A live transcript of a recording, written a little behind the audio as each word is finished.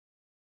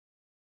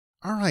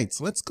All right,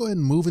 so let's go ahead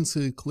and move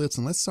into Eclipse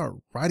and let's start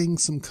writing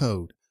some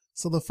code.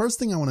 So the first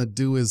thing I want to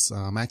do is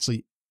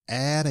actually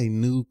add a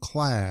new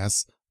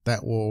class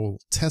that will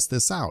test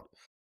this out.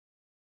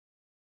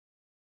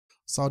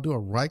 So I'll do a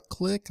right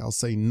click, I'll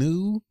say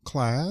new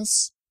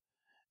class,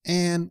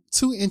 and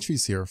two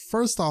entries here.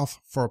 First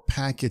off, for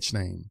package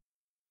name,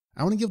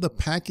 I want to give the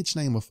package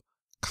name of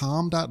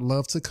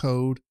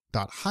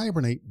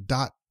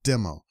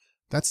com.lovetocode.hibernate.demo.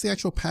 That's the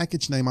actual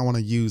package name I want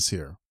to use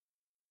here.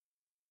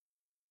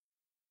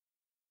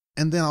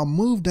 And then I'll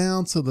move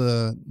down to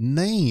the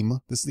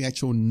name. This is the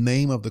actual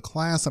name of the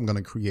class I'm going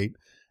to create.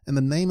 And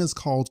the name is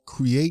called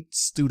Create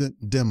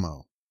Student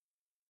Demo.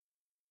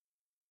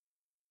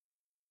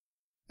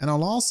 And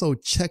I'll also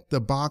check the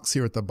box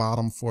here at the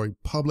bottom for a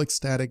public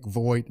static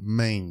void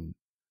main,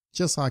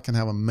 just so I can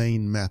have a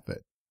main method.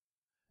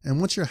 And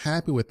once you're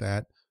happy with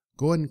that,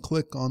 go ahead and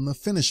click on the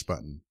Finish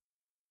button.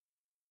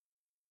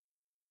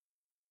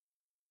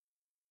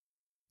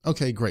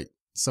 Okay, great.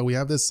 So we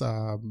have this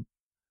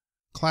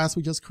class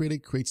we just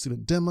created, Create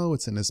Student Demo.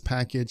 It's in this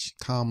package,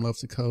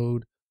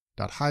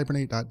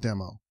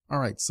 com.lovetocode.hibernate.demo. All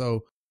right,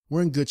 so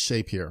we're in good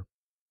shape here.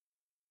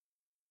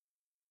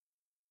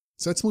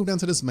 So let's move down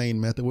to this main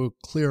method. We'll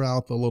clear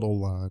out the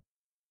little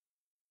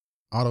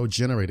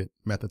auto-generated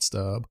method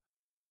stub.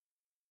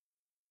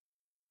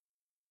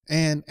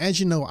 And as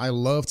you know, I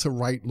love to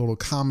write little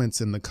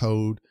comments in the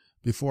code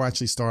before I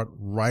actually start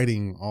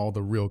writing all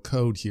the real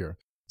code here.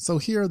 So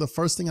here, the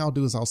first thing I'll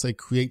do is I'll say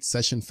create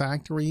session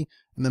factory.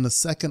 And then the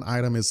second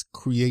item is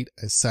create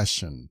a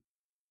session.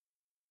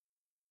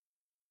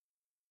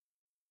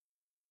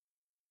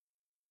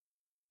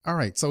 All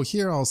right, so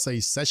here I'll say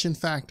session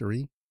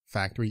factory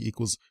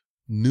equals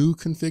new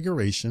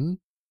configuration.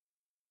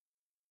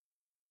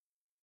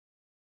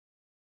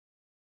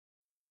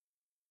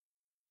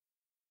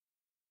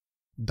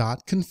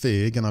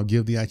 .config, and I'll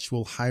give the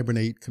actual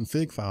Hibernate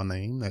config file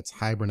name. That's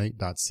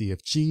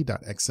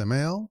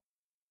hibernate.cfg.xml.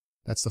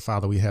 That's the file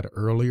that we had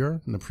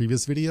earlier in the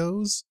previous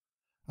videos.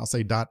 I'll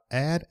say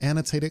 .add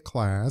annotated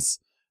class,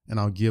 and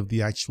I'll give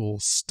the actual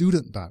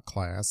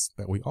student.class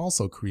that we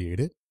also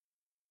created.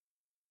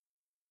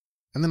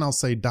 And then I'll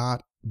say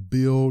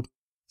 .build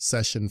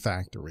session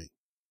factory.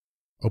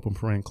 Open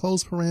paren,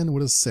 close paren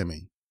with a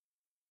semi.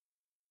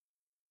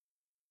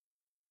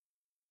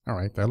 All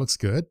right, that looks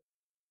good.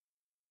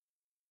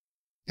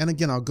 And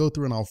again, I'll go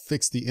through and I'll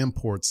fix the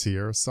imports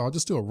here. So I'll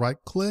just do a right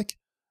click.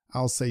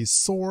 I'll say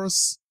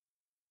source,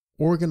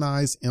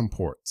 organize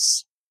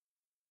imports.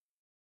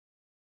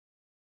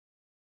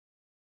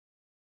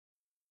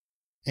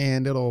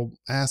 And it'll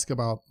ask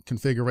about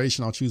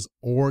configuration. I'll choose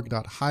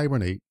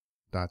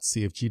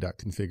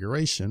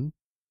org.hibernate.cfg.configuration,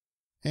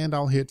 and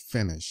I'll hit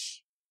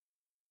finish.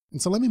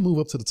 And so let me move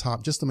up to the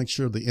top just to make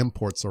sure the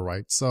imports are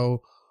right.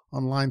 So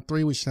on line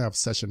 3, we should have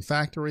session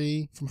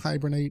factory from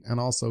Hibernate and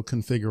also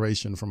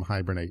configuration from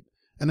Hibernate.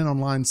 And then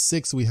on line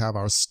 6, we have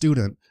our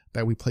student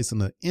that we placed in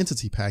the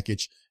entity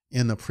package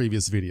in the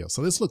previous video.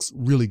 So this looks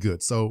really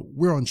good. So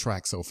we're on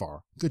track so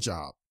far. Good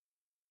job.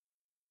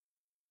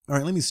 All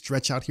right, let me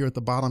stretch out here at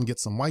the bottom, get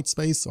some white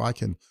space so I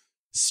can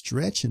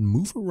stretch and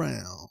move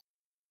around.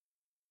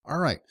 All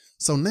right,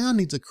 so now I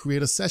need to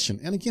create a session.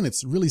 And again,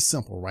 it's really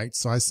simple, right?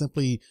 So I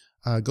simply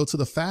go to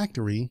the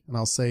factory and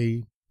I'll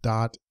say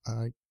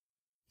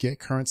get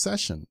current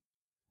session.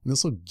 And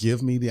this will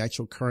give me the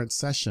actual current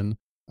session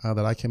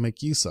that I can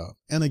make use of.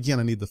 And again,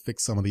 I need to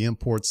fix some of the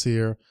imports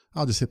here.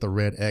 I'll just hit the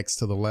red X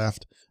to the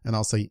left and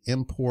I'll say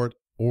import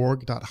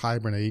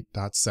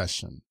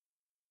org.hibernate.session.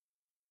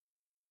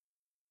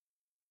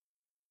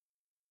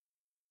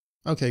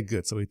 Okay,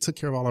 good. So we took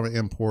care of all of our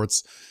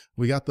imports.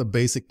 We got the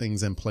basic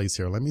things in place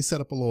here. Let me set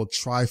up a little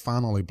try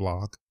finally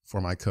block for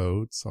my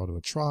code. So I'll do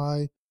a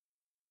try.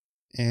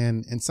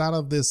 And inside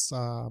of this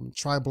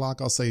try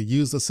block, I'll say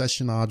use the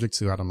session object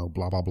to, I don't know,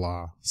 blah, blah,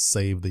 blah,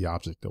 save the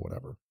object or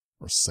whatever,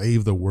 or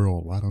save the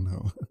world. I don't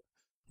know.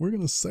 We're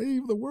going to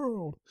save the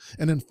world.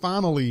 And then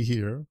finally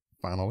here,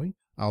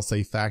 I'll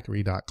say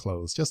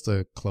factory.close just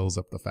to close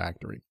up the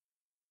factory.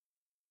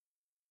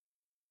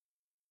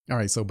 All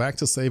right, so back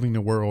to saving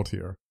the world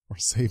here, or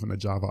saving the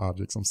Java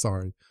objects. I'm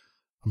sorry.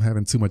 I'm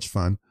having too much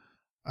fun.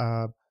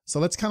 So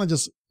let's kind of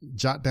just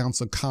jot down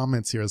some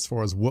comments here as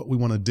far as what we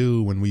want to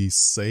do when we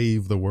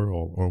save the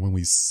world or when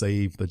we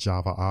save the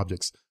Java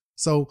objects.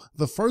 So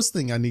the first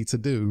thing I need to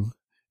do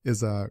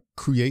is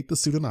create the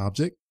student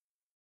object.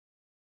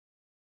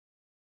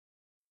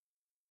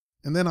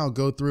 And then I'll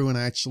go through and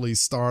actually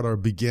start or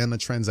begin a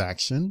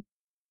transaction.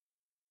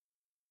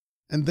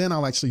 And then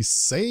I'll actually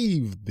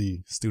save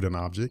the student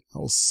object.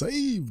 I'll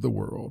save the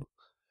world.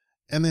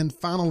 And then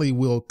finally,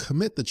 we'll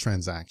commit the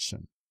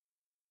transaction.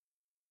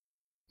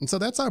 And so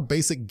that's our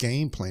basic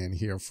game plan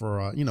here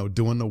for,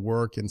 doing the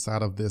work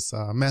inside of this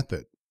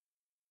method.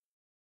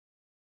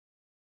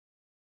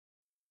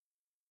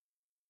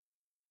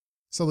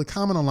 So the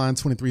comment on line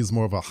 23 is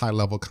more of a high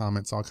level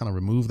comment. So I'll kind of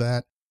remove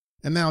that.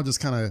 And now I'll just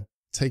kind of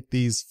take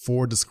these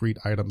 4 discrete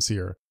items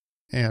here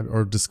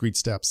or discrete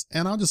steps.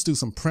 And I'll just do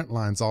some print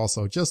lines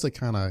also just to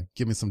kind of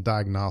give me some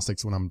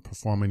diagnostics when I'm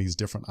performing these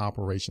different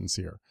operations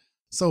here.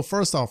 So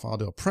first off, I'll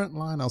do a print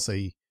line. I'll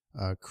say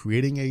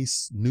creating a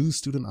new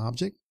student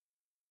object.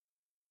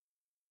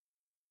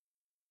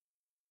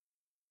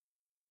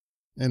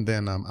 And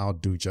then I'll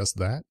do just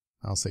that.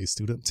 I'll say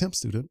student temp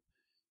student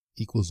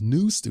equals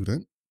new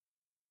student.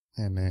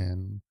 And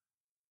then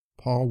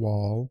Paul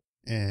Wall,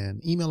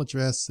 and email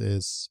address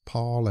is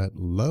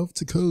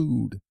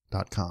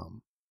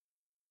paul@lovetocode.com.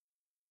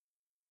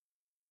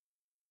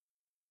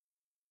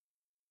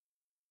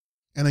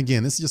 And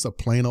again, this is just a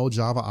plain old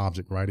Java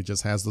object, right? It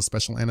just has the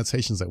special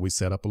annotations that we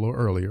set up a little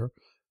earlier.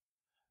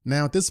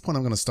 Now at this point,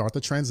 I'm going to start the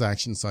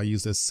transaction. So I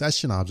use this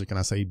session object and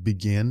I say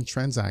begin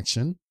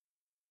transaction.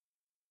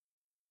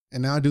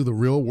 And now I do the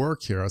real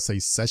work here. I say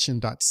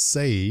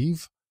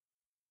session.save,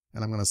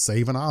 and I'm going to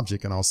save an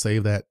object, and I'll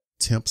save that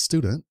temp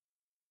student.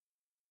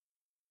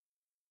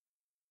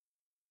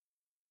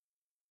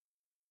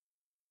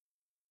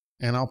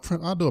 And I'll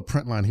do a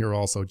print line here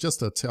also,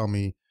 just to tell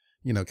me,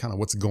 kind of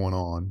what's going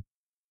on.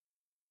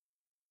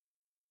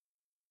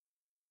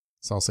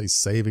 So I'll say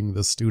saving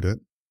the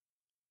student,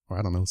 or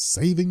I don't know,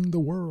 saving the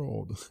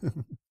world.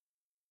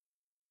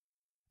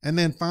 And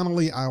then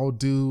finally, I'll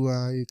do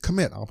a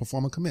commit. I'll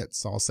perform a commit.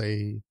 So I'll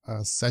say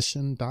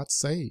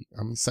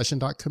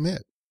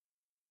session.commit.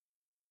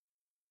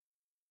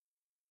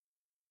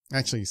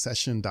 Actually,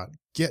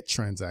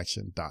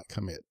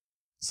 session.getTransaction.commit.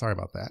 Sorry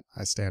about that.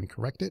 I stand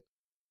corrected.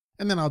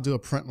 And then I'll do a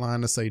print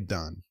line to say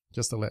done,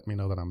 just to let me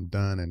know that I'm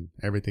done and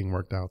everything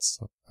worked out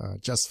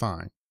just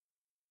fine.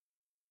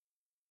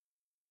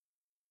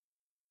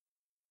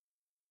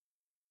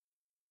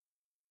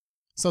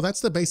 So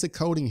that's the basic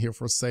coding here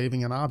for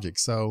saving an object.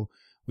 So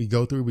we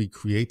go through, we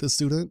create the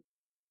student,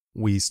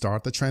 we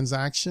start the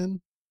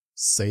transaction,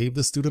 save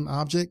the student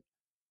object,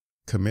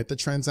 commit the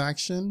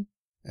transaction,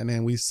 and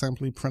then we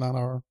simply print out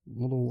our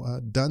little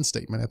done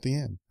statement at the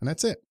end. And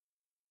that's it.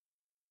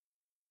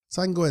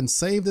 So I can go ahead and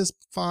save this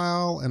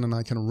file, and then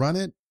I can run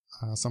it.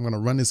 So I'm going to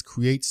run this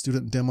create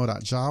student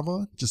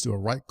demo.java. Just do a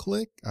right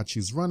click. I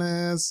choose run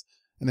as,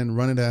 and then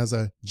run it as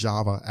a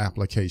Java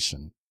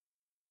application.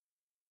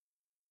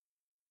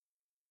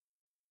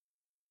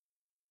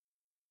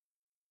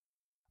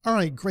 All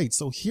right, great.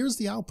 So here's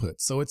the output.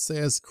 So it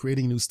says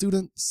creating new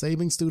student,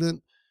 saving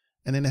student,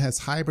 and then it has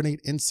Hibernate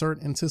insert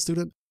into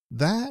student.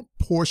 That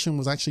portion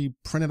was actually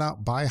printed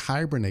out by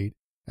Hibernate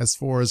as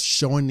far as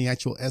showing the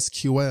actual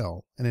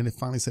SQL. And then it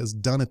finally says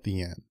done at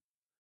the end.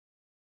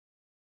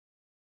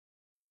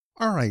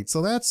 All right,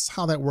 so that's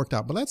how that worked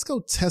out. But let's go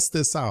test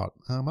this out.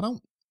 I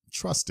don't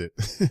trust it.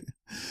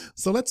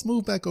 So let's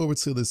move back over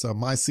to this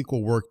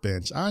MySQL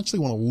workbench. I actually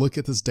want to look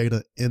at this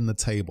data in the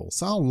table.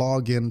 So I'll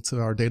log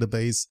into our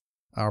database.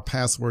 Our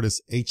password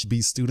is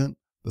HBStudent,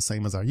 the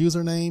same as our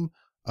username.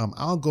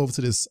 I'll go over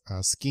to this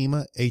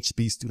schema,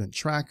 HBStudent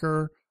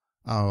tracker.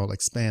 I'll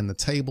expand the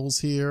tables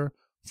here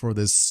for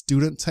this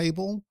student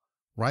table.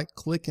 Right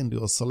click and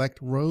do a select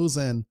rows,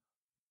 and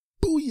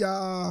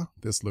booyah,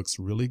 this looks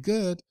really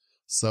good.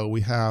 So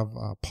we have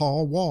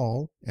Paul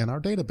Wall in our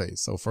database.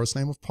 So first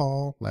name of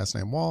Paul, last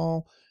name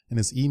Wall, and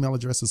his email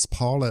address is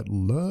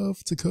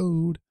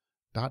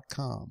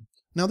paul@lovetocode.com.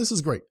 Now this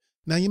is great.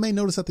 Now you may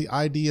notice that the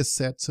ID is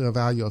set to a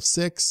value of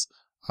 6.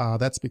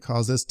 That's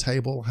because this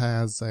table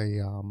has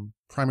a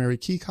primary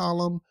key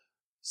column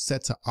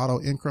set to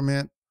auto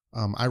increment.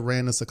 I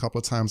ran this a couple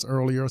of times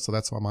earlier, so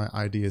that's why my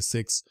ID is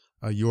 6.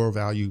 Your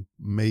value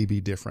may be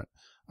different.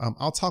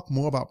 I'll talk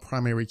more about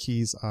primary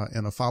keys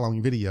in a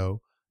following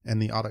video and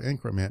the auto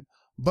increment.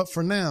 But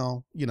for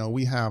now,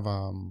 we have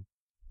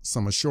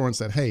some assurance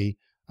that, hey,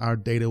 our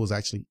data was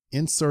actually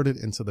inserted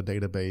into the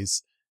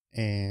database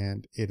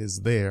and it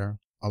is there,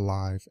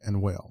 alive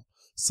and well.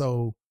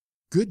 So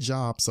good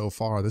job so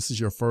far. This is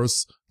your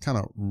first kind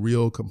of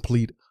real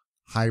complete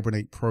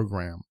Hibernate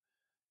program.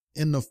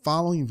 In the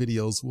following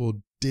videos,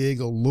 we'll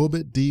dig a little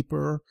bit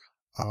deeper.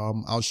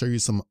 I'll show you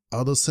some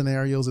other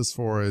scenarios as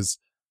far as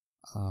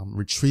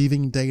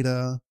retrieving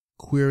data,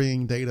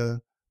 querying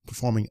data,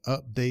 performing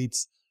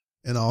updates,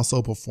 and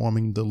also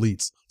performing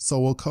deletes.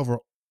 So we'll cover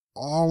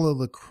all of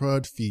the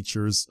CRUD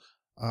features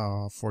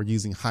for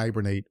using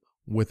Hibernate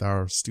with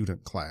our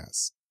student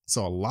class.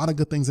 So a lot of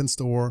good things in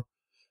store.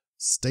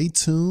 Stay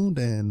tuned,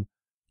 and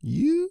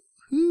you